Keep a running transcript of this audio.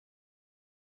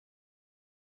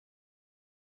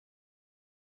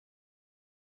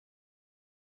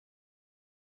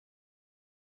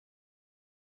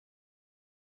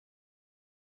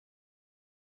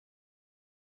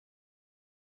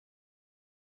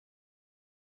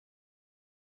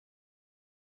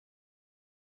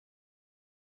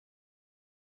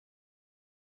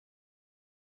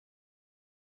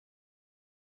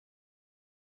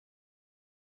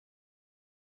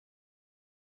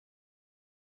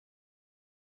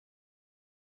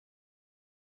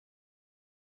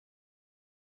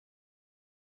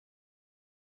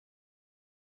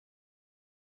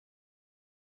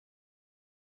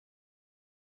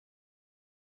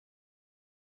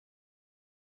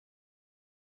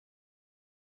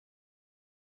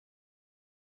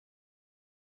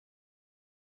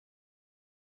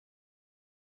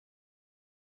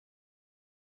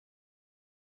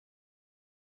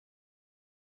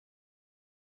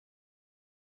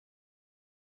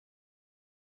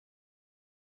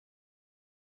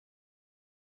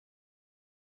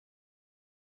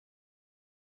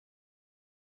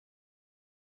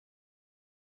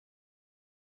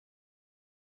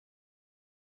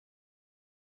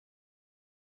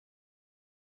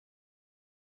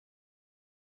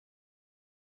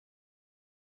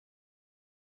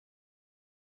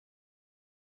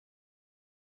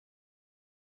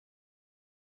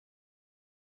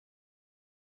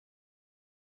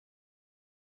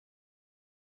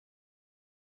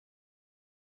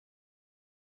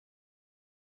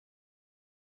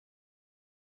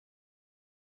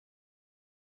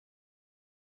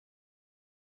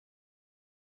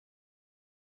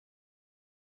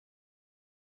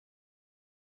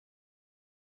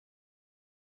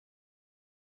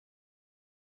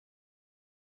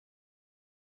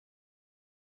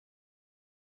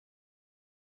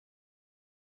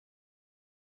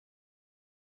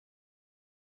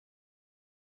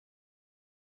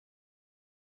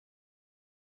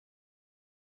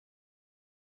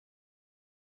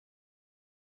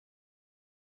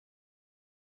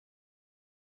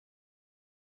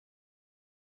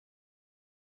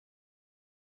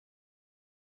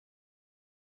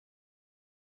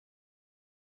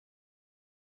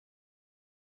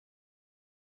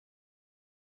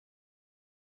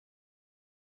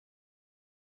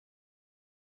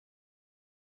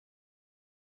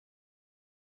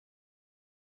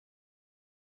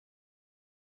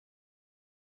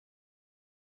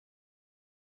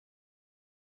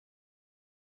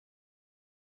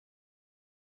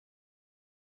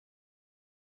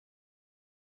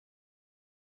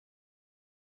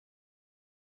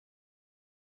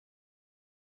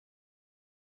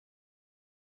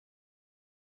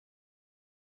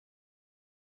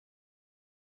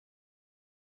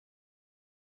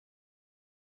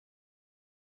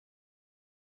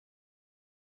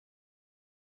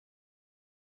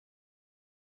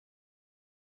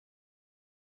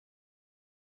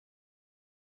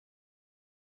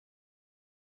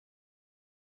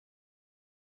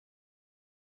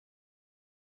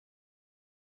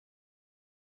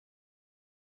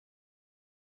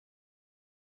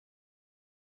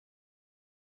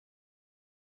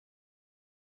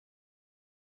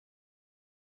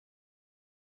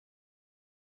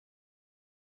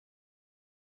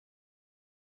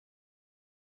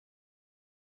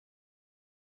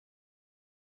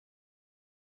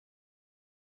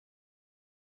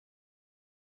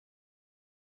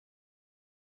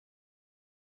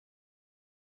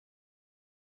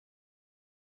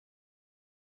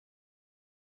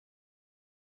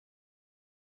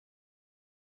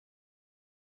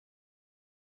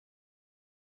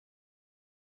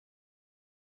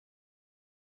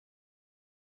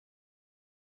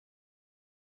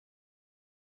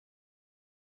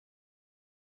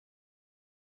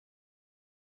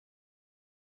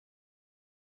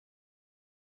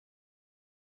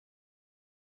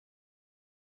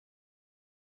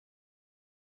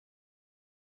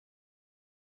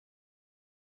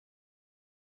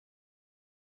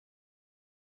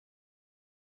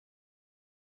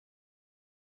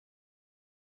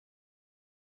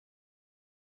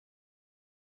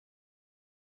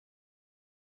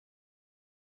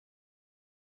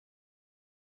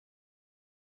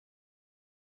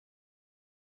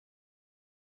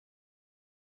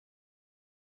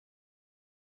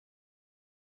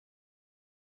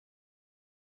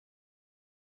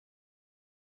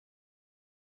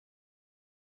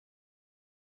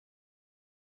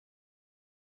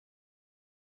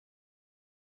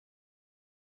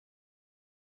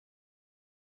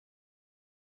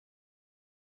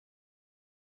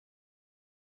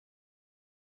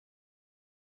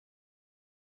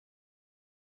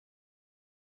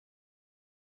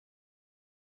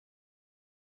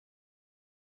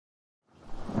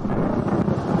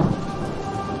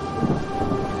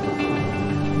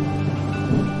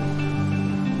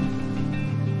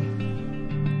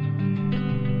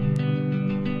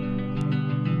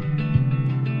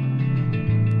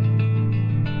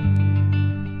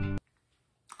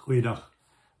Goeiedag,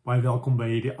 baie welkom by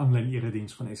die aanlyn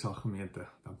erediens van SA Gemeente.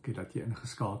 Dankie dat jy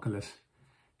ingeskakel is.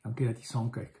 Dankie dat jy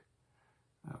saamkyk.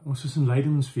 Ons is in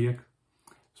lydingsweek.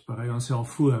 Ons berei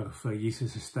onsself voor vir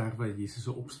Jesus se sterwe, Jesus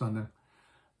se opstanding.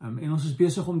 En ons is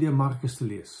besig om deur Markus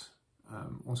te lees.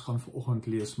 Ons gaan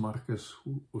vanoggend lees Markus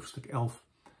hoofstuk 11,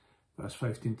 vers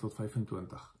 15 tot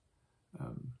 25.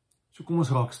 So kom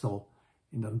ons raak stil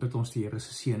en dan bid ons die Here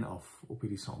se seën af op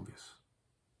hierdie saamwees.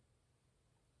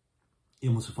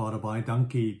 Hemelse Vader, baie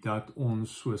dankie dat ons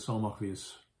so saam mag wees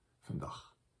vandag.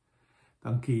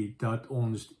 Dankie dat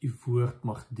ons u woord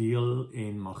mag deel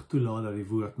en mag toelaat dat die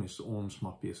woord met ons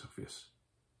mag besig wees.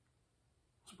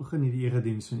 Ons begin hierdie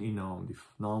erediens in u naam, die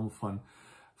naam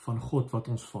van God wat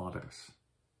ons Vader is.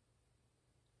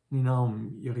 In die naam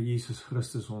Here Jesus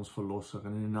Christus ons verlosser,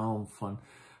 en in die naam van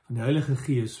die Heilige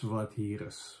Gees wat hier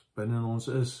is, binne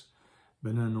ons is,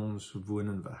 binne in ons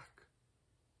woon en werk.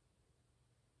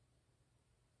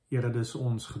 Here, dis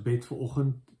ons gebed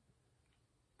vanoggend,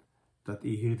 dat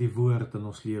u hierdie woord in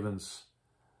ons lewens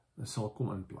sal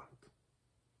kom inplant.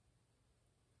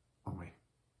 Amen.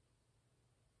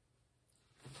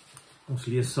 Ons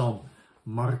lees saam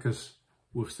Markus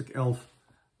hoofstuk 11,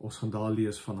 ons gaan daar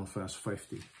lees vanaf vers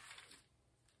 15.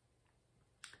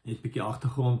 Net 'n bietjie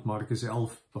agtergrond, Markus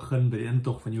 11 begin by die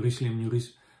intog van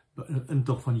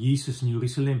intog van Jesus in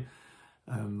Jerusalem,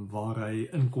 waar hy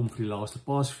inkom vir die laaste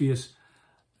Paasfees.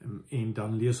 En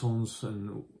dan lees ons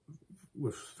in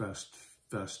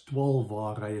vers 12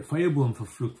 waar hy 'n vyeboom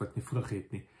vervloek wat nie vrug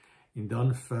het nie. En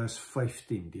dan vers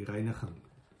 15, die reiniging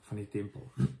van die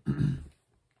tempel.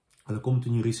 Hulle kom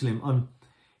toe in Jerusalem aan.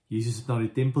 Jesus het na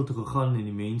die tempel toe gegaan en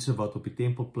die mense wat op die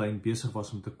tempelplein besig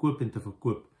was om te koop en te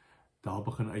verkoop, daar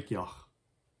begin uitjag.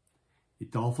 Die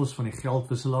tafels van die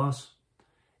geldwisselaars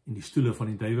en die stoele van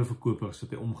die duiweverkopers het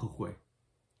hy omgegooi.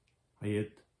 Hy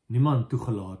het niemand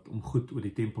toegelaat om goed oor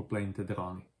die tempelplein te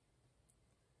dra nie.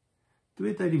 Toe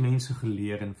het hy die mense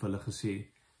geleer en vir hulle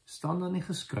gesê, staan daar nie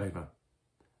geskrywe,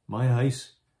 my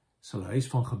huis sal 'n huis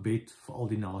van gebed vir al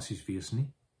die nasies wees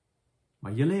nie,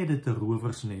 maar julle het dit 'n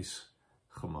rowersnes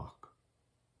gemaak.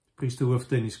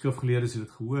 Priesterhoofde en die skrifgeleerdes het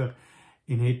dit gehoor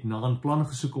en het na 'n plan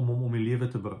gesoek om hom om die lewe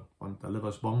te bring, want hulle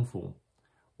was bang vir hom,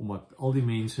 omdat al die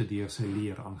mense deur sy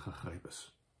leer aangegryp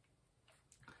is.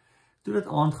 Toe dit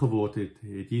aand geword het,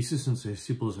 het Jesus en sy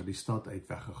disippels uit die stad uit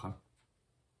weggegaan.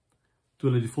 Toe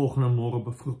hulle die volgende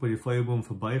môre vroeg by die vyeboom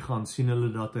verbygaan, sien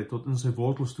hulle dat hy tot in sy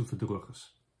wortels toe verdroog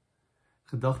is.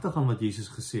 Gedagtig aan wat Jesus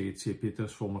gesê het, sê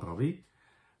Petrus vir hom, Rabbi,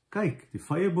 kyk, die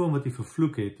vyeboom wat hy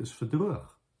vervloek het, is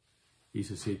verdroog.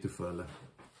 Jesus sê toe vir hulle,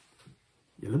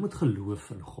 julle moet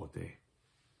geloof in God hê.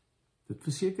 Dit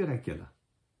verseker ek julle.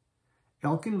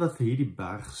 Elkeen wat vir hierdie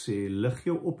berg sê, lig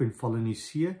jou op en val in die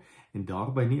see, en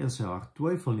daarby nie in sy hart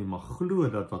twyfel nie, maar glo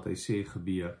dat wat hy sê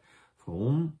gebeur, vir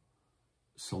hom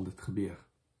sal dit gebeur.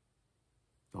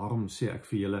 Daarom sê ek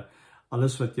vir julle,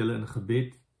 alles wat julle in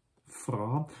gebed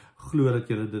vra, glo dat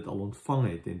julle dit al ontvang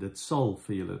het, en dit sal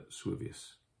vir julle so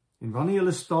wees. En wanneer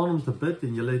julle staan om te bid,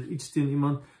 en julle het iets teen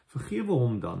iemand, vergewe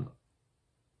hom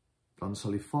dan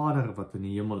sal die Vader wat in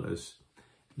die hemel is,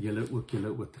 julle ook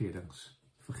julle oortredings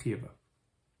vergewe.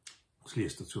 Ons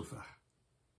lees tot sover.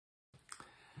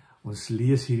 Ons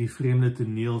lees hierdie vreemde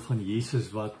toneel van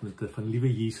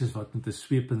liewe Jesus wat met 'n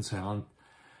sweep in sy hand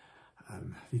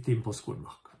die tempel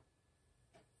skoonmaak.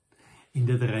 En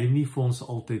dit rym nie vir ons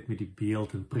altyd met die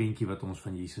beeld en prentjie wat ons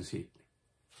van Jesus het nie.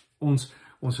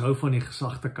 Ons hou van die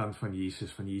gesagte kant van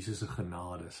Jesus se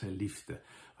genade, sy liefde,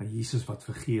 van Jesus wat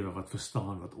vergewe, wat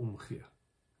verstaan, wat omgee.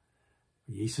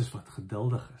 Jesus wat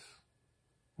geduldig is.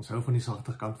 Ons hou van die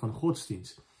sagte kant van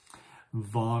godsdiens,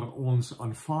 waar ons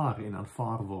aanvaar en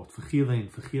aanvaar word, vergewe en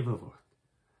vergewe word.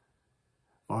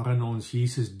 Waarin ons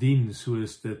Jesus dien,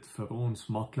 soos dit vir ons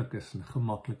maklik is en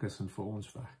gemaklik is en vir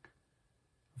ons werk.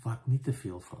 Wat nie te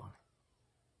veel vra nie.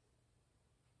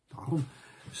 Daarom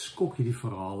skok hierdie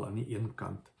verhaal aan die een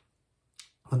kant.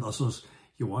 Want as ons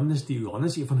die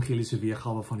Johannes evangeliese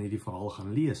weergawe van hierdie verhaal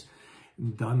gaan lees,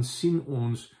 dan sien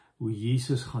ons hoe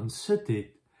Jesus gaan sit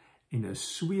het en 'n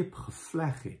sweep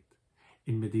gevleg het,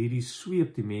 en met hierdie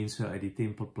sweep die mense uit die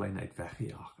tempelplein uit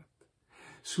weggejaag het.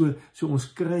 So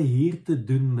ons kry hier te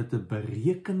doen met 'n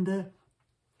berekende,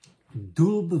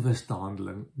 doelbewuste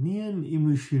handeling, nie 'n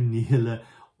emosionele,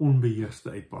 onbeheerste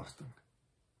uitbarsting.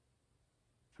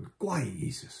 En kwaai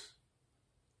Jesus.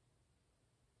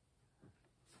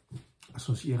 As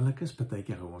ons eerlik is,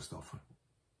 partykeer hou ons daarvan.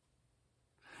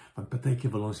 Want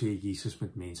partykeer wil ons hê Jesus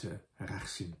met mense reg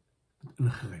sien, met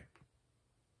ingryp.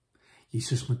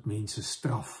 Jesus moet mense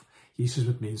straf, Jesus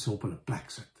moet mense op hulle plek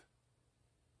sit.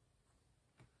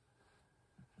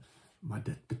 Maar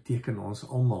dit beteken ons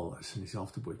almal is in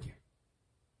dieselfde bootjie.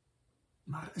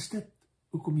 Maar is dit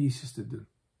hoekom Jesus dit doen?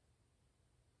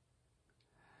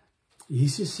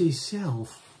 Jesus sê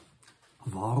self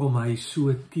waarom hy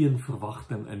so teen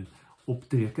verwagting in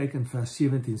optree. Kyk in vers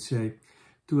 17 sê hy,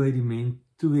 toe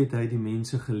het hy die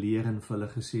mense geleer en vir hulle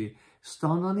gesê,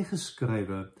 staan daar nie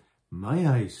geskrywe, my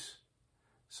huis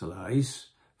sal 'n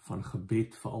huis van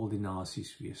gebed vir al die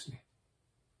nasies wees nie.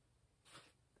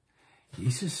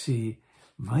 Jesus sê,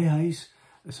 my huis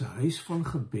is 'n huis van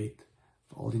gebed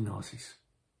vir al die nasies.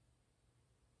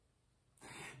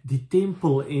 Die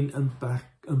tempel en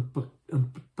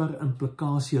per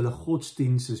implikasie hulle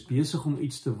godsdiens is besig om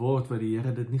iets te word wat die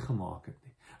Here dit nie gemaak het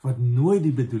nie, wat nooit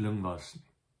die bedoeling was nie.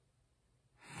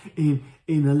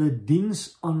 En hulle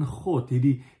diens aan God,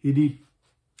 hierdie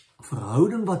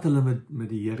verhouding wat hulle met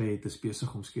die Here het, is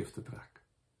besig om skeef te trek.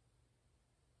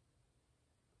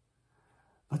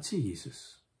 Wat sê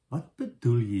Jesus? Wat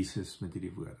bedoel Jesus met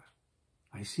hierdie woorde?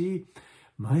 Hy sê,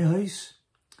 my huis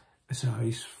is 'n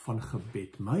huis van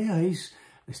gebed. My huis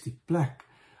is die plek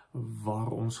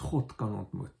waar ons God kan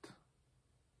ontmoet.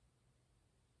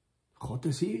 God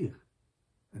is hier.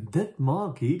 En dit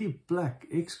maak hierdie plek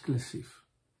eksklusief,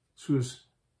 soos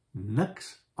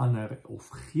niks ander of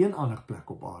geen ander plek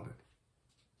op aarde.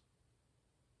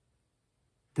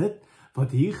 Dit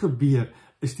wat hier gebeur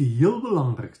is die heel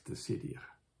belangrikste, sê die Here.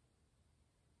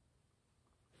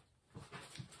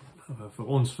 Vir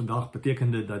ons vandag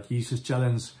beteken dit dat Jesus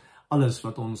challenge alles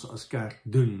wat ons as kerk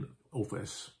doen of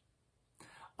is.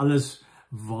 Alles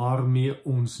waarmee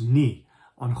ons nie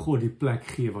aan God die plek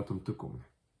gee wat hom toekom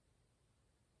nie.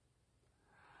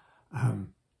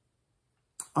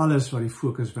 Alles wat die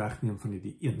fokus wegneem van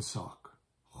die een saak.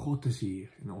 God is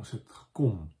hier en ons het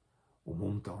gekom om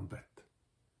hom te aanbid.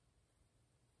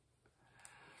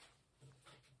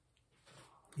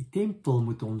 Die tempel,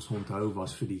 moet ons onthou,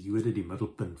 was vir die Jode die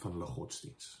middelpunt van hulle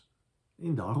godsdiens.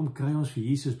 En daarom kry ons vir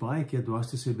Jesus baie keer dwars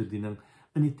te sy bediening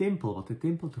in die tempel, wat die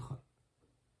tempel toe gaan.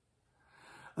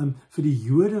 Vir die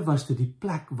Jode was dit die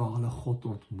plek waar hulle God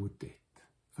ontmoet het.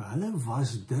 Vir hulle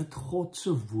was dit God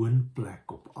se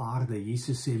woonplek op aarde.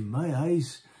 Jesus sê, my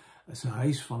huis is 'n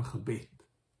huis van gebed.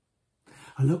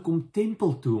 Hulle kom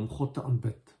tempel toe om God te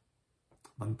aanbid,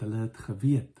 want hulle het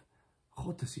geweet,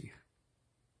 God is hier.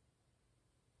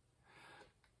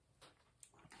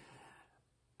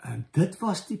 En dit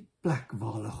was die plek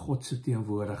waar hulle God se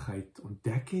teenwoordigheid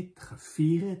ontdek het,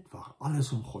 gevier het, waar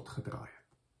alles om God gedraai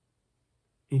het.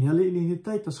 En hulle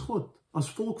identiteit as God, as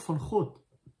volk van God,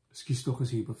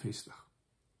 is hier bevestig.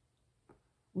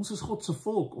 Ons is God se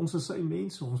volk, ons is sy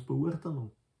mense, ons behoort aan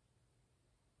hom.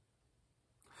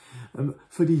 En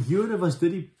vir die Jode was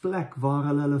dit die plek waar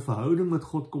hulle verhouding met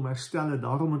God kom herstel, en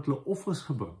daarom het hulle offers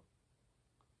gebring.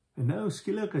 En nou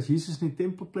skielik, as Jesus in die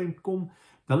tempelplein kom,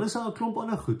 dan is daar 'n klomp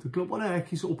ander goed, 'n klomp ander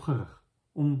hekkies opgerig,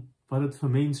 om wat dit vir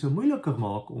mense moeiliker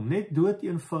maak, om net dood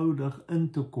eenvoudig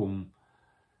in te kom,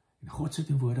 en God se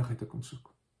teenwoordigheid te kom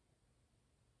soek.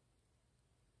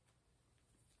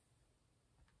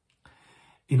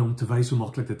 En om te wys hoe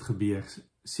maklik dit gebeur,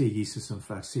 sê Jesus in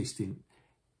vers 16,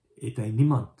 het hy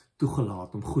niemand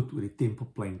toegelaat om goed oor die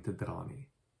tempelplein te dra nie.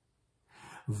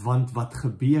 Want wat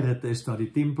gebeur het, is dat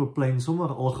die tempelplein sommer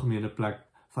 'n algemene plek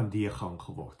van deurgang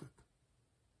geword het.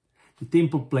 Die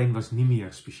tempelplein was nie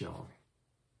meer spesiaal nie.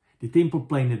 Die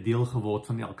tempelplein het deel geword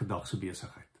van elke dag se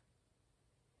besigheid.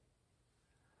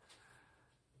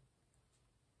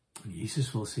 En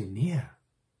Jesus wil sê, nee,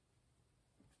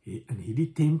 in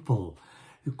hierdie tempel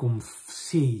kom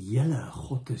sê julle,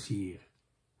 God is hier.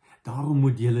 Daarom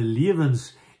moet julle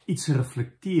lewens iets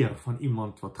reflekteer van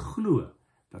iemand wat glo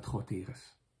dat God hier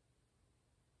is.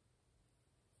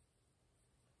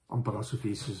 Amper asof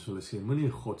Jesus wil sê,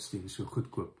 moenie godsdienst so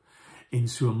goedkoop en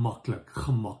so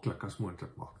gemaklik as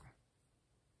moontlik maak nie.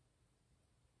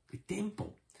 Die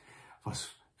tempel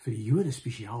was vir die Jode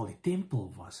spesiaal, die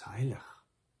tempel was heilig.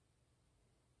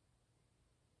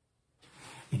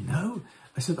 En nou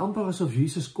is dit amper asof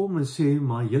Jesus kom en sê,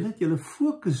 maar julle het julle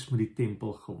fokus met die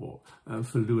tempel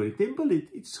verloor. Die tempel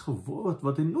het iets geword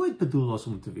wat hy nooit bedoel was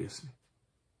om te wees nie.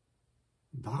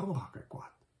 Daarom raak hy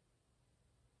kwaad.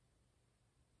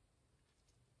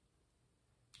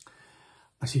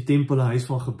 As die tempel 'n huis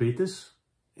van gebed is,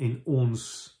 en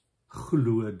ons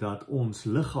glo dat ons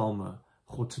liggame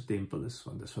God se tempel is,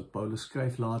 want dis wat Paulus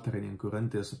skryf later in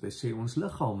Korintiërs, dat hy sê, ons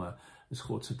liggame is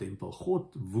God se tempel.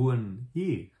 God woon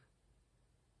hier.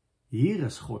 Hier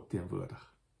is God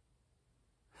teenwoordig.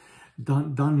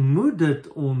 Dan moet dit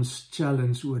ons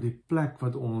challenge oor die plek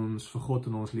wat ons vir God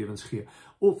in ons lewens gee.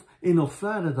 En nog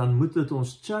verder, dan moet dit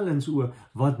ons challenge oor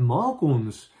wat maak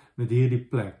ons met hierdie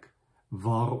plek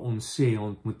waar ons sê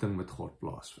ontmoeting met God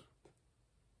plaasvind.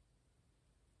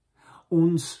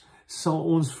 Ons sal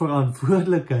ons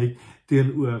verantwoordelikheid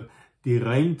teenoor die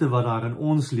ruimte wat daar in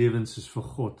ons lewens is vir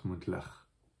God moet lig.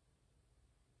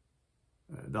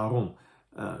 Daarom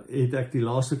het ek die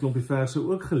laaste klompie verse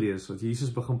ook gelees, wat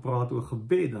Jesus begin praat oor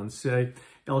gebed, dan sê hy,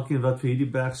 elkeen wat vir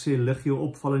hierdie berg sê, lig jou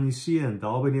op, val in die see, en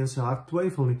daarby nie in sy hart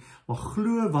twyfel nie, maar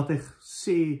glo wat hy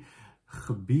sê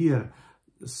gebeur,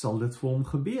 sal dit vir hom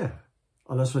gebeur.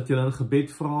 Alles wat julle in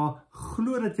gebed vra,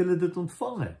 glo dat julle dit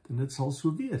ontvang het, en dit sal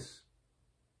so wees.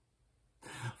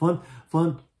 Want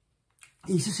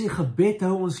Jesus sê, gebed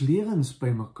hou ons lewens by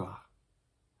mekaar.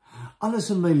 Alles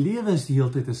in my lewe is die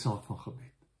hele tyd 'n saak van gebed.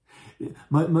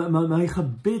 My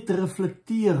gebed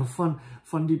reflekteer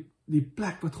van die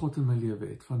plek wat God in my lewe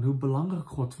het, van hoe belangrik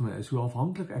God vir my is, hoe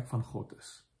afhanklik ek van God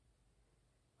is,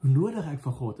 hoe nodig ek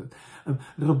van God het.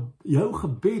 Jou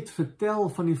gebed vertel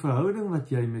van die verhouding wat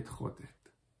jy met God het.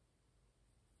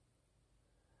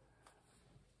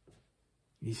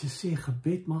 Jesus sê,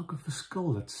 gebed maak 'n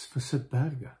verskil, dit versit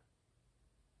berge.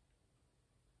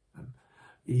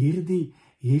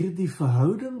 Hierdie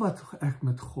verhouding wat ek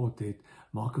met God het,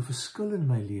 maak 'n verskil in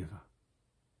my lewe.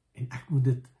 En ek moet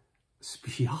dit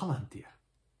spesiaal hanteer.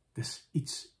 Dis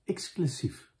iets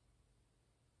eksklusief.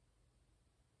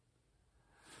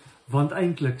 Want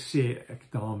eintlik sê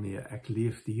ek daarmee, ek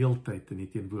leef die hele tyd in die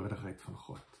teenwoordigheid van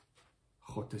God.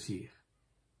 God is hier.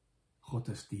 God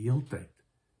is die hele tyd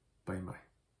by my.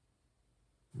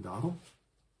 En daarom,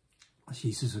 as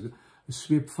Jesus 'n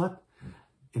sweep vat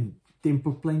en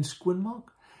Tempelplein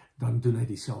skoonmaak, dan doen hy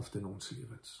dieselfde in ons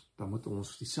lewens. Dan moet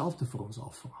ons dieselfde vir ons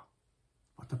afvra.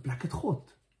 Wat 'n plek het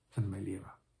God in my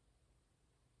lewe?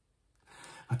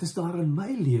 Wat is daar in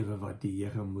my lewe wat die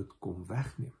Here moet kom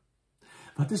wegneem?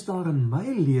 Wat is daar in my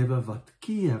lewe wat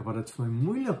keer, wat dit vir my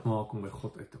moeilik maak om by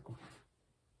God uit te kom?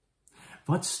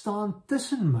 Wat staan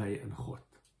tussen my en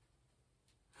God?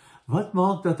 Wat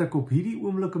maak dat ek op hierdie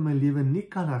oomblik in my lewe nie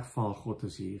kan ervaar God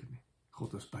is hier nie?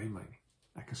 God is by my nie.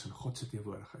 Ek is in God se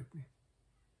teenwoordigheid nie.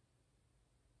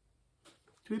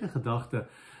 Tweede gedagte,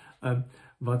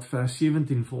 wat vers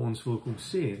 17 vir ons wil kom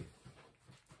sê,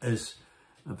 is,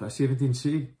 vers 17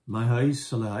 sê, my huis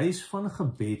sal 'n huis van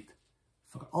gebed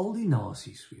vir al die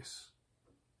nasies wees.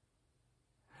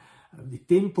 Die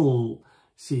tempel,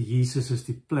 sê Jesus, is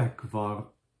die plek waar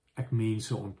ek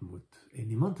mense ontmoet, en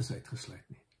niemand is uitgesluit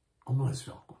nie. Almal is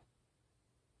welkom.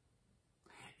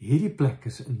 Hierdie plek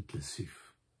is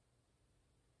inklusief.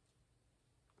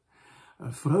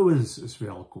 Vrouens is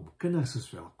welkom, kinders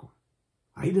is welkom,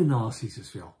 heidene nasies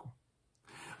is welkom.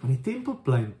 Want die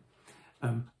tempelplein,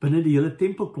 binne die hele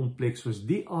tempelkompleks was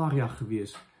die area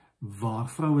gewees waar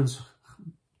vrouens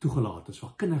toegelaat is,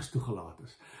 waar kinders toegelaat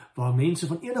is, waar mense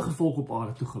van enige volk op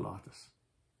aarde toegelaat is.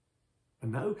 En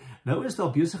nou is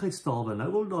daar besigheidstaalwe,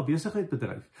 nou wil daar besigheid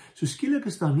bedryf. So skielik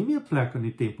is daar nie meer plek aan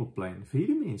die tempelplein vir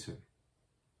hierdie mense nie.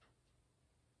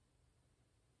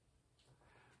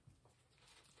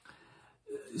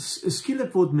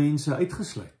 Skielik word mense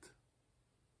uitgesluit.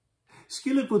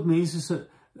 Skielik word mense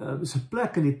se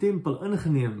plek in die tempel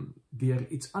ingeneem deur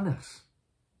iets anders.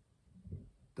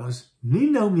 Daar is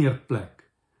nie nou meer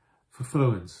plek vir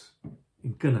vrouens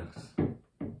en kinders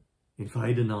en vir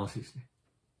heidene nasies nie.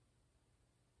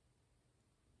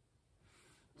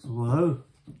 So,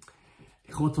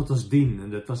 die God wat ons dien, en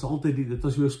dit was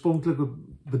die oorspronklike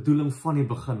bedoeling van die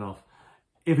begin af,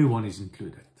 everyone is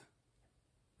included.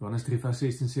 Johannes 3 vers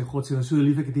 16 sê, God sê, so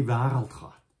lief ek het die wêreld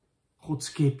gehad. God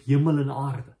skep hemel en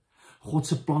aarde. God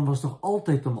se plan was nog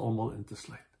altyd om almal in te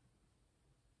sluit.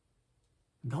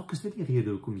 En dalk is dit die rede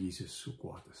hoekom Jesus so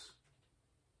kwaad is.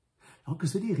 Dalk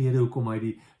is dit die rede hoekom hy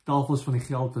die tafels van die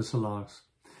geldwisselaars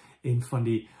en van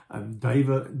die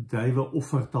duiwe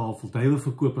offertafel, duiwe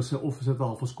verkopers se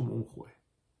offertafels kom omgooi.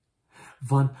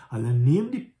 Want hulle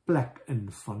neem die plek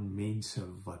in van mense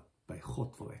wat by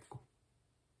God wil uitkom.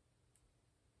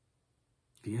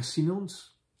 Weer sien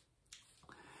ons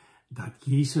dat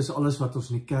Jesus alles wat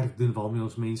ons in die kerk doen, waarmee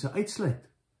ons mense uitsluit,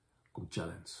 kom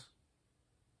challenge.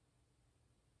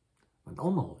 Want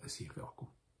almal is hier welkom.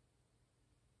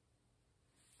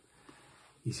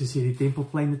 Jesus sê die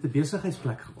tempelplein het 'n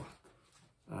besigheidsplek geword.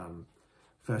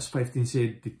 Vers 15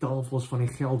 sê die tafels van die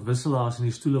geldwisselaars en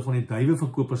die stoele van die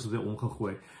duiweverkopers het hy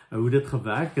omgegooi. Hoe dit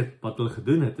gewerk het, wat hulle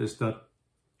gedoen het, is dat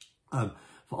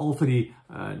veral vir die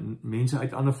mense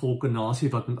uit ander volke, nasie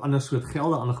wat met ander soort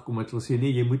gelde aangekom het, hulle sê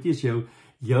nee, jy moet eers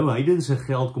jou heidense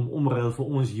geld kom omruil vir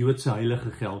ons Joodse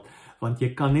heilige geld, want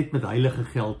jy kan net met heilige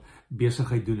geld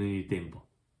besigheid doen in die tempel.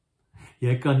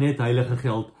 Jy kan net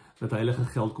met heilige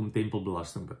geld kom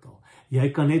tempelbelasting betaal.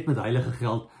 Jy kan net met heilige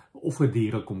geld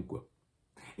offerdiere kom koop.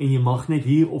 En jy mag net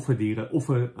hier offerdiere,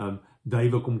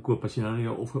 duiwe kom koop, as jy nou nie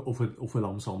of 'n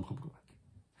lam saamgebring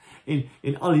het.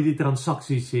 En al hierdie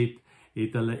transaksies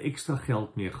het hulle ekstra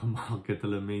geld meegemaak, het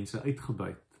hulle mense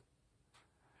uitgebuit.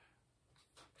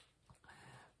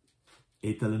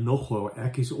 Het hulle nog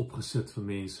erkies opgesit vir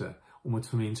mense, om het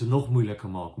vir mense nog moeiliker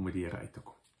maak om met die Here uit te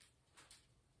kom.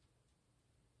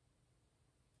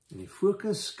 En die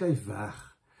fokus skuif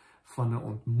weg van 'n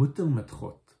ontmoeting met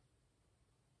God.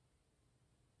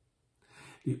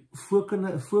 Die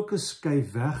fokus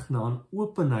skuif weg na 'n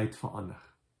openheid vir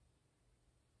ander.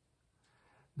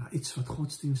 Na iets wat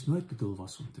godsdienst nooit bedoel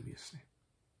was om te wees nie.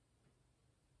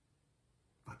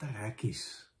 Wat 'n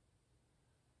hekkies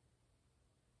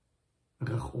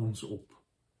rig ons op.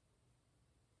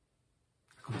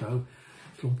 Ek onthou,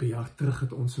 klompie jaar terug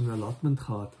het ons in 'n allotment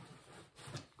gehad.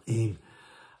 En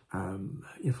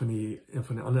een van die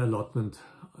ander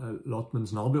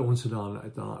allotments naby ons het daar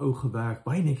uit 'n ou gewerk,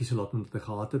 baie netjies allotment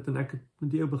gehad het, en ek het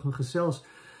met die ou begin gesels.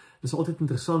 Dit is altyd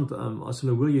interessant, as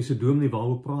hulle hoor jy's 'n dominee,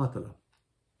 waaroor praat hulle?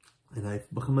 En hy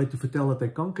begin my te vertel dat hy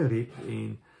kanker het,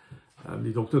 en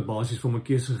die dokter het basies vir hom 'n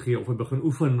keuse gegee, of hy begin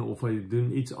oefen, of hy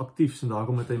doen iets aktiefs, en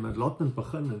daarom het hy met allotment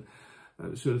begin, en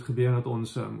so het gebeur dat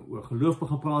ons oor geloof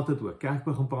begin praat het, oor kerk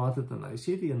begin praat het, en hy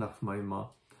sê die eendag vir my, maar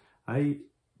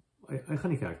hy gaan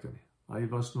nie kerk toe nie. Hy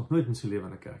was nog nooit in sy lewe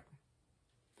in 'n kerk nie.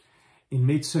 En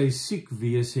met sy siek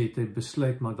wees het hy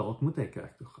besluit, maar dalk moet hy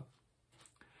kerk toe gaan.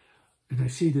 En hy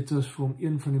sê dit was vir hom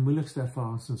een van die moeilikste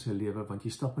ervarings in sy lewe, want jy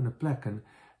stap in 'n plek in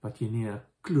wat jy nie 'n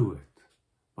klou het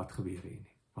wat gebeur hier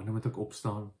nie. Wanneer moet ek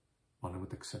opstaan? Wanneer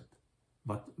moet ek sit?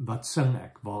 Wat sing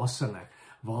ek? Waar sing ek?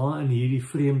 Waar in hierdie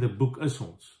vreemde boek is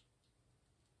ons?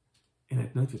 En hy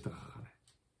het nooit weer teruggegaan.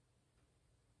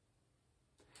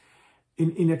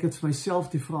 En ek het vir myself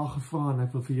die vraag gevra, en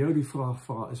ek wil vir jou die vraag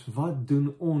vra, is wat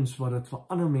doen ons wat dit vir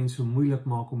ander mense moeilik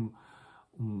maak om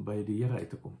by die Here uit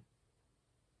te kom?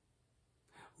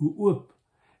 Hoe oop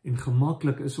en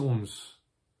gemaklik is ons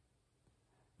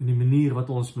in die manier wat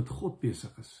ons met God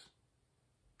besig is?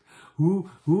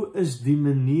 Hoe is die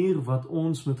manier wat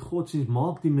ons met godsdienst,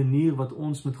 maak die manier wat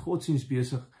ons met godsdienst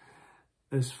besig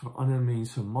is vir ander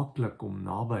mense maklik om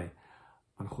naby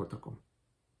aan God te kom?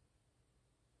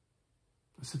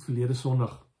 Ek sit verlede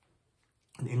Sondag,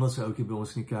 'n Engelse ouetjie by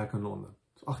ons in die kerk in Londen.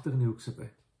 Agter in die hoek sit hy.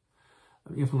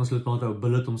 En een van ons lidmate het 'n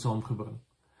billet om saamgebring.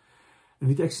 En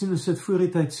weet ek sien, sit voor die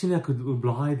tyd, sien ek hoe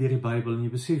blaai deur die Bybel, en jy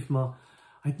besef, maar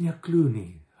hy het nie 'n klou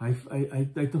nie. Hy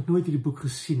het nog nooit hierdie boek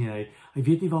gesien nie. Hy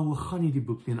weet nie waaroor gaan hierdie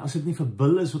boek nie. En as dit nie vir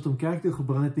Bill is wat hom kerk toe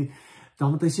gebring het nie,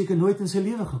 dan het hy seker nooit in sy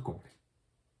lewe gekom nie.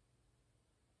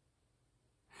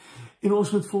 En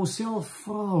ons moet vir onsself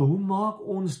vra, hoe maak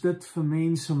ons dit vir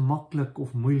mense maklik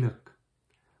of moeilik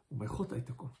om by God uit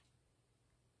te kom?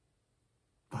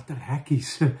 Watter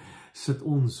hekkies sit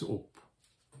ons op?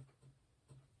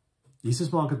 Jesus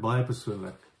maak dit baie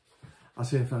persoonlik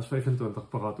as hy in vers 25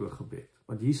 praat oor gebed.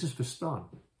 Want Jesus verstaan,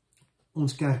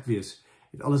 ons kerkwees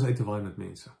het alles uit te waai met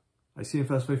mense. Hy sê in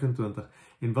vers 25,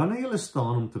 en wanneer julle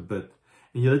staan om te bid,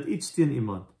 en julle het iets teen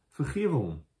iemand, vergewe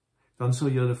hom, dan sal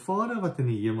julle Vader wat in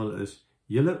die hemel is,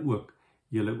 julle ook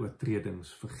julle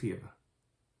oortredings vergewe.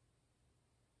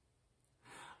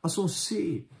 As ons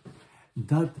sê,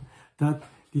 dat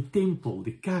die tempel,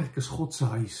 die kerk is God se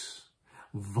huis,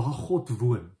 waar God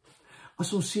woon,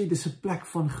 as ons sê, dis 'n plek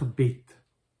van gebed,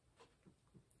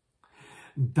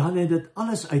 dan het dit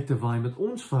alles uit te waai met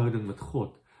ons verhouding met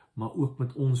God, maar ook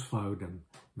met ons verhouding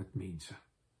met mense.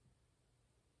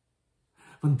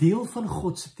 Want deel van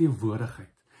God se teenwoordigheid,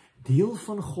 deel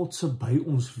van God se by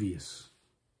ons wees,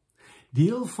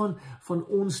 deel van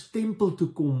ons tempel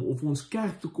toe kom, of ons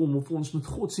kerk toe kom, of ons met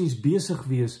godsdienst besig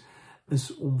wees,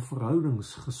 is om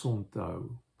verhoudings gesond te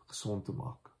hou, gesond te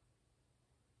maak.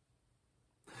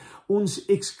 Ons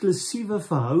eksklusiewe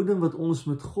verhouding wat ons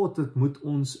met God het, moet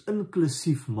ons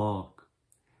inklusief maak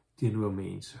teenoor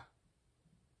mense.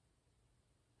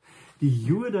 Die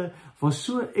Jode was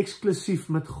so eksklusief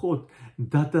met God,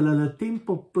 dat hulle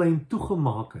tempelplein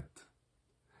toegemaak het,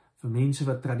 vir mense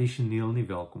wat tradisioneel nie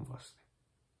welkom was nie.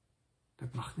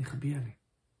 Dit mag nie gebeur nie.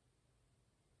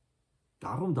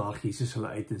 Daarom daag Jesus hulle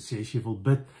uit en sê, as jy wil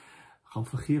bid, gaan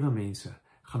vergewe mense,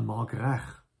 gaan maak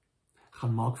reg,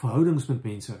 gaan maak verhoudings met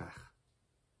mense reg.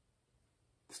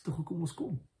 Dit is tog hoekom ons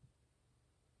kom.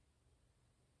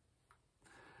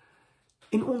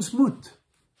 En ons moet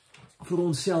vir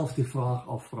onsself die vraag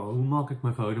afvra, hoe maak ek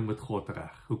my verhouding met God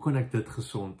reg? Hoe kan ek dit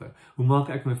gesond hou? Hoe maak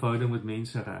ek my verhouding met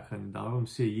mense reg? En daarom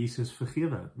sê Jesus,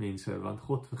 vergewe mense, want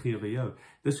God vergewe jou.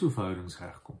 Dis hoe verhoudings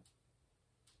reg kom.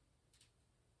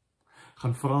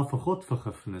 Gaan vra vir God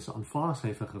vergifnis, aanvaar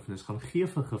sy vergifnis, gaan gee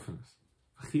vergifnis.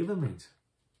 Vergewe mense.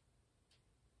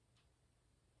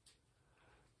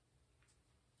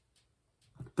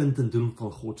 Punt en doel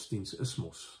van godsdiens is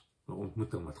mos 'n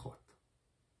ontmoeting met God.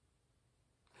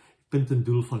 Punt en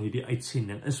doel van hierdie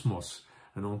uitsending is mos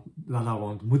dat daar 'n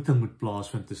ontmoeting moet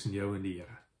plaasvind tussen jou en die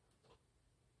Here.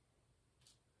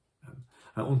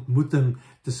 'n Ontmoeting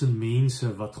tussen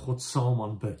mense wat God saam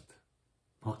aanbid.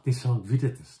 Maak nie saak wie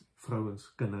dit is nie,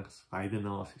 vrouens, kinders,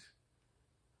 heidenasies.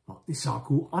 Maak nie saak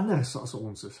hoe anders as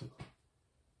ons is.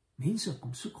 Mense,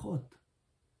 kom soek God.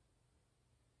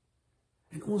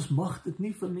 En ons mag dit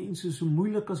nie vir mense so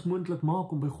moeilik as moontlik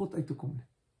maak om by God uit te kom nie.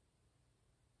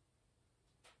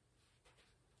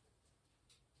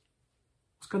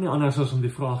 Ons kan nie anders as om die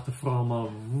vraag te vra, maar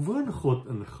woon God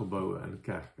in geboue en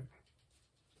kerke nie?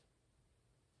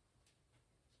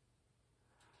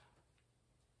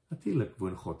 Natuurlik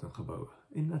woon God in geboue,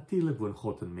 en natuurlik woon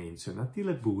God in mense,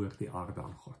 natuurlik behoort die aarde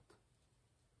aan God.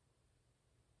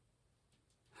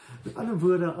 Met ander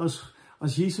woorde,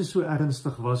 as Jesus so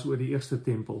ernstig was oor die eerste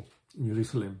tempel in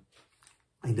Jerusalem,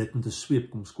 en dit met 'n sweep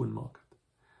kom skoonmaak het,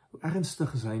 hoe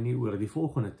ernstig is hy nie oor die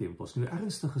volgende tempels nie, hoe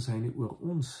ernstig is hy nie oor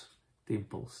ons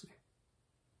tempels nie,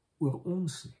 oor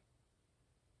ons nie.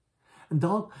 En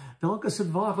dalk is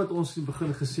dit waar wat ons in die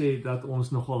begin gesê het, dat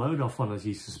ons nogal hou daarvan as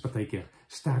Jesus partykeer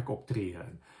sterk optree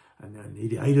en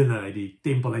die heidene uit die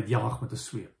tempel uitjaag met 'n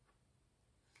sweep.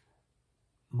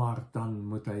 Maar dan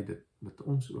moet hy dit met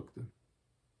ons ook doen.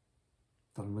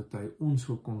 Dan moet hy ons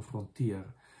ook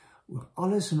konfronteer oor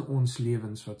alles in ons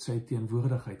lewens wat sy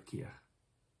teenwoordigheid keer.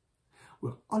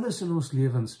 Oor alles in ons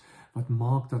lewens wat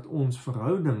maak dat ons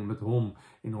verhouding met hom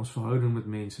en ons verhouding met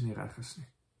mense nie reg is nie.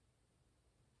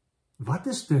 Wat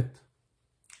is dit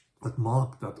wat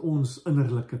maak dat ons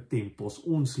innerlike tempels,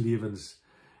 ons lewens,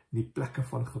 nie plekke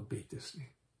van gebed is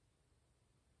nie?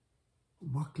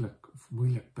 Maklik of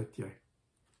moeilik bid jy?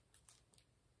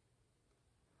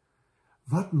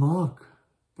 Wat maak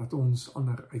dat ons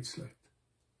ander uitsluit?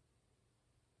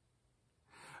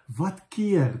 Wat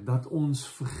keer dat ons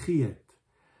vergeet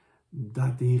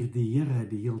dat die Here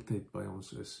die heeltyd by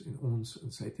ons is en ons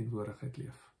in sy teenwoordigheid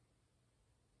leef?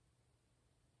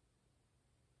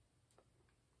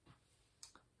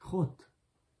 God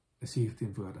is hier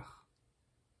teenwoordig.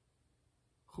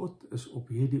 God is op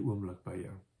hierdie oomblik by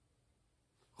jou.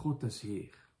 God is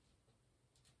hier.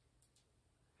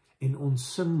 En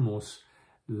ons sing mos,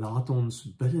 laat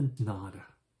ons bidend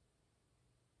nader.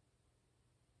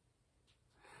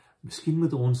 Miskien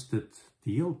moet ons dit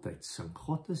die hele tyd sing.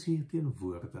 God is hier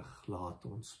teenwoordig, laat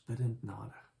ons bidend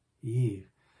nader. Hier,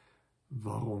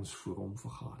 waar ons voor hom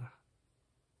vergader.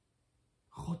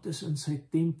 God is in sy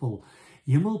tempel,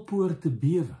 hemelpoorte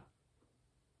bewe.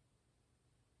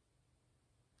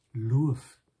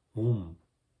 Loof hom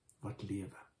wat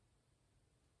lewe.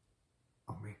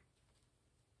 Amen.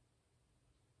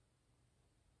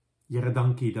 Here,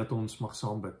 dankie dat ons mag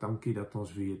saam bid. Dankie dat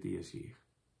ons weet U is hier.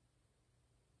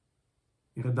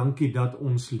 Here, dankie dat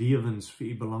ons lewens vir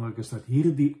U belangrik is, dat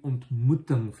hierdie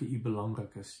ontmoeting vir U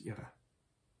belangrik is, Here.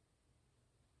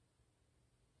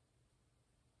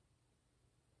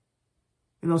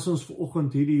 En as ons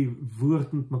vanoggend hierdie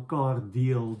woord met mekaar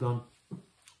deel,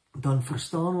 dan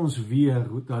verstaan ons weer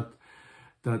hoe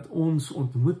dat ons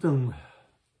ontmoeting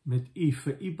met U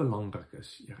vir U belangrik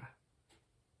is, Here.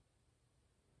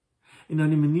 En dan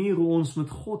die manier hoe ons met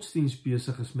godsdienst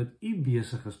besig is, met U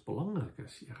besig is, belangrik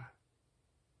is, Here.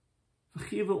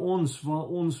 Vergewe ons waar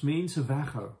ons mense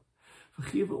weghou.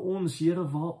 Vergewe ons, Here,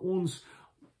 waar ons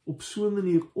op so 'n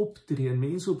manier optree en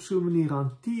mense op so 'n manier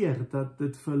hanteer dat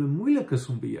dit vir hulle moeilik is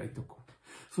om by U uit te kom.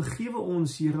 Vergewe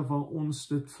ons, Here, waar ons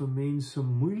dit vir mense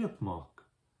moeilik maak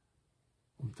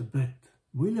om te bid,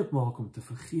 moeilik maak om te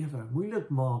vergewe, moeilik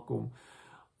maak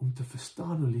om te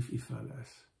verstaan hoe lief U vir hulle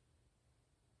is.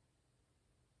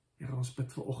 Here, ons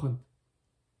bid vanoggend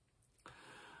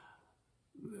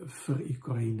vir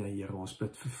Oekraïne, Here, ons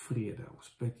bid vir vrede,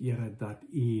 ons bid, Here, dat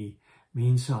U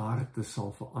mense harte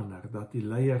sal verander, dat die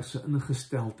leiers se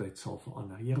ingesteldheid sal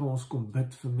verander. Here, ons kom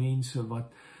bid vir mense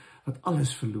wat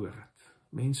alles verloor het,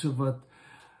 mense wat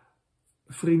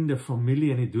vriende,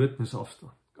 familie in die dood moes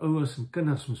afstaan, ouers en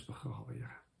kinders moes begrawe,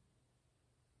 Here.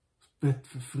 Ons bid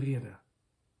vir vrede,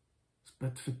 ons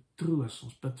bid vir troos,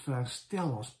 ons bid vir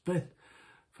herstel, ons bid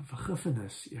vir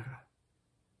vergifnis, Here.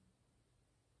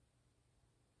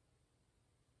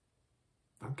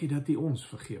 Dankie dat U ons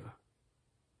vergewe.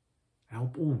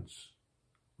 Help ons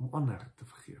om ander te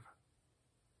vergewe.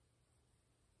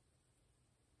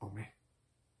 Amen.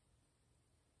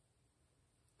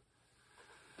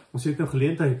 Ons het nou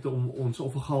geleentheid om ons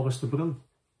offergawes te bring.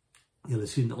 Julle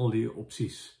sien al die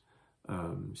opsies,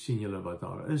 sien julle wat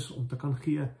daar is om te kan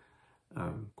gee.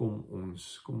 Kom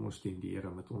ons dien die Here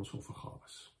met ons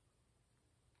offergawes.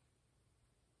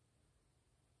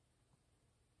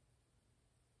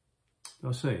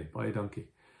 Daar sê, baie dankie.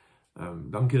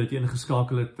 Dankie dat jy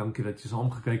ingeskakel het, dankie dat jy saam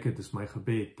gekyk het. Dit is my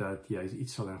gebed dat jy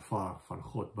iets sal ervaar van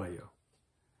God by jou.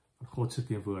 Van God se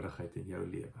teenwoordigheid in jou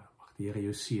lewe. Mag die Here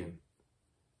jou seën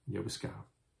en jou beskerm.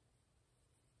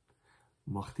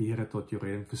 Mag die Here tot jou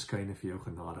redding verskyn en vir jou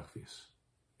genadig wees.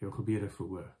 Jou gebede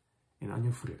verhoor en aan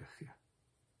jou vrede gee.